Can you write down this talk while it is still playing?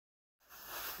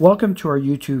Welcome to our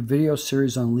YouTube video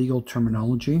series on legal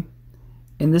terminology.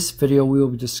 In this video, we will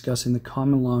be discussing the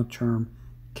common law term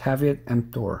caveat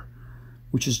emptor,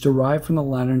 which is derived from the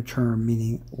Latin term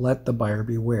meaning let the buyer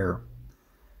beware.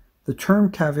 The term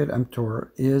caveat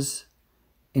emptor is,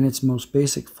 in its most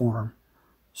basic form,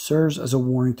 serves as a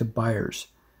warning to buyers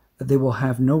that they will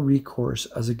have no recourse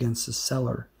as against the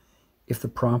seller if the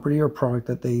property or product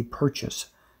that they purchase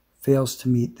fails to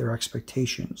meet their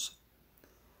expectations.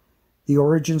 The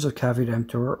origins of caveat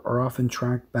emptor are often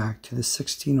tracked back to the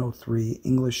 1603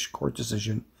 English court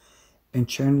decision in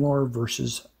Chandelor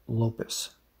versus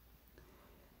Lopus.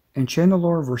 In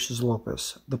Chandelor versus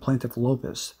Lopus, the plaintiff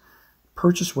Lopus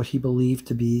purchased what he believed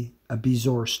to be a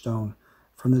bezoar stone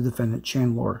from the defendant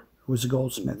Chandelor, who was a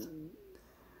goldsmith.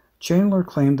 Chandelor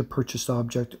claimed the purchased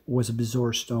object was a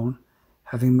bezoar stone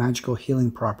having magical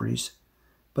healing properties,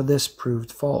 but this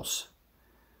proved false.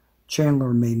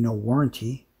 Chandelor made no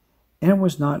warranty, and it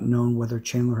was not known whether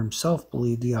Chandelor himself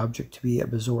believed the object to be a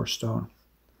bezoar stone.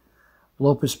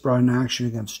 Lopus brought an action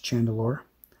against Chandelor.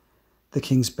 The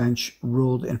King's Bench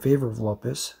ruled in favor of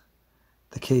Lopus.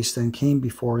 The case then came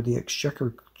before the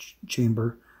Exchequer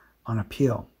Chamber on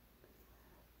appeal.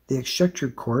 The Exchequer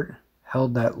Court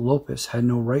held that Lopus had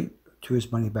no right to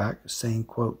his money back, saying,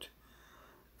 quote,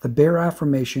 "The bare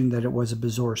affirmation that it was a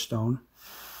bezoar stone,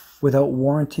 without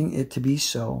warranting it to be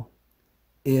so,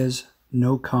 is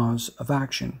no cause of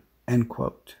action," end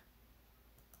quote.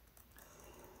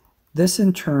 This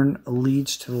in turn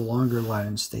leads to the longer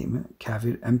Latin statement,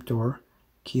 caveat emptor,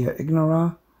 quia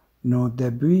ignora no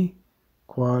debui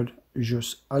quod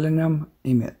jus alienam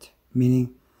emit,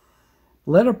 meaning,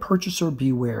 let a purchaser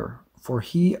beware, for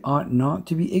he ought not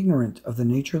to be ignorant of the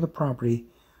nature of the property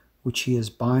which he is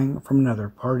buying from another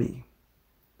party.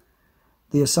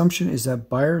 The assumption is that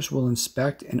buyers will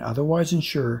inspect and otherwise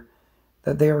ensure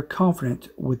that they are confident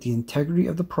with the integrity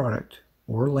of the product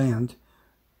or land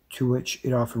to which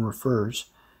it often refers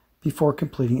before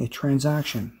completing a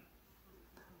transaction.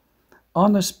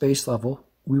 On this base level,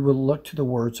 we will look to the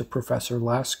words of Professor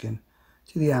Laskin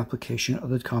to the application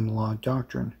of the common law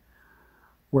doctrine,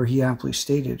 where he aptly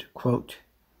stated, quote,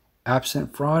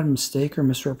 "Absent fraud, mistake, or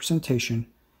misrepresentation,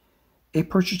 a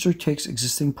purchaser takes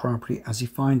existing property as he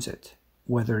finds it,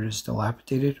 whether it is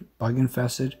dilapidated,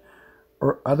 bug-infested,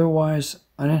 or otherwise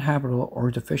uninhabitable or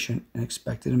deficient in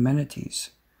expected amenities,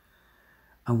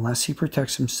 unless he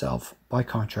protects himself by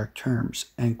contract terms,"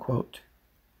 end quote.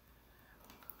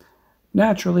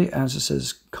 Naturally, as this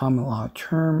is a common law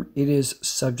term, it is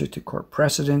subject to court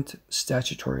precedent,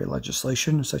 statutory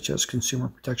legislation such as consumer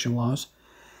protection laws,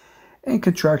 and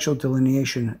contractual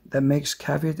delineation that makes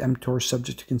caveat emptor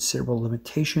subject to considerable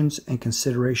limitations and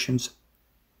considerations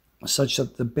such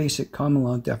that the basic common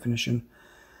law definition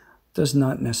does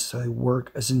not necessarily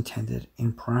work as intended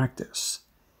in practice.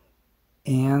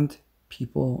 And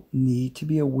people need to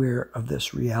be aware of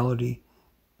this reality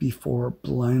before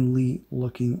blindly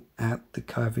looking at the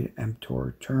caveat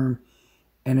emptor term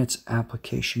and its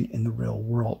application in the real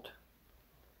world.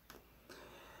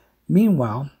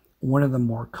 Meanwhile, one of the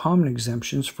more common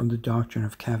exemptions from the doctrine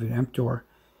of caveat emptor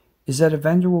is that a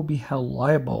vendor will be held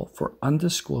liable for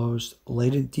undisclosed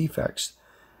latent defects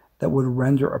that would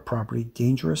render a property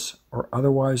dangerous or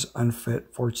otherwise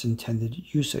unfit for its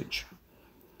intended usage.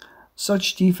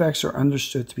 Such defects are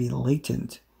understood to be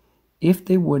latent if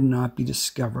they would not be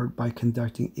discovered by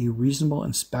conducting a reasonable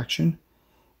inspection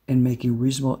and making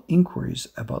reasonable inquiries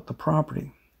about the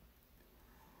property.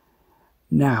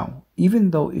 Now,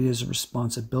 even though it is the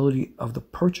responsibility of the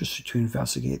purchaser to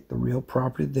investigate the real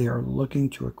property they are looking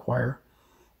to acquire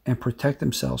and protect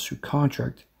themselves through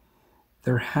contract,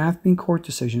 there have been court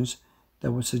decisions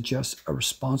that would suggest a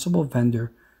responsible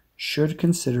vendor should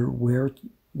consider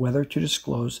whether to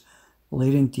disclose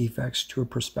latent defects to a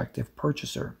prospective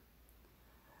purchaser.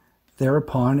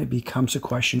 Thereupon, it becomes a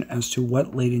question as to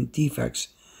what latent defects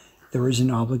there is an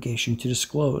obligation to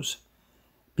disclose,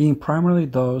 being primarily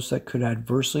those that could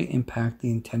adversely impact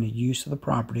the intended use of the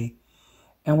property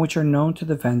and which are known to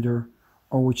the vendor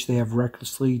or which they have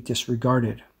recklessly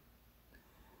disregarded.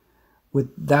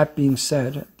 With that being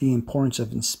said, the importance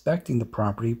of inspecting the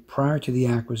property prior to the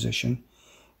acquisition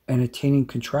and attaining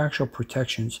contractual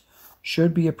protections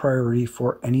should be a priority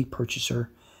for any purchaser,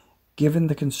 given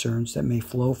the concerns that may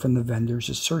flow from the vendor's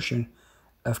assertion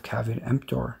of caveat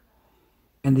emptor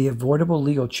and the avoidable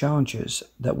legal challenges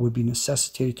that would be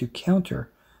necessitated to counter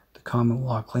the common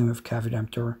law claim of caveat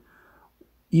emptor,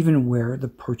 even where the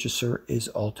purchaser is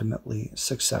ultimately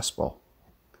successful.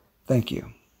 Thank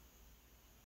you.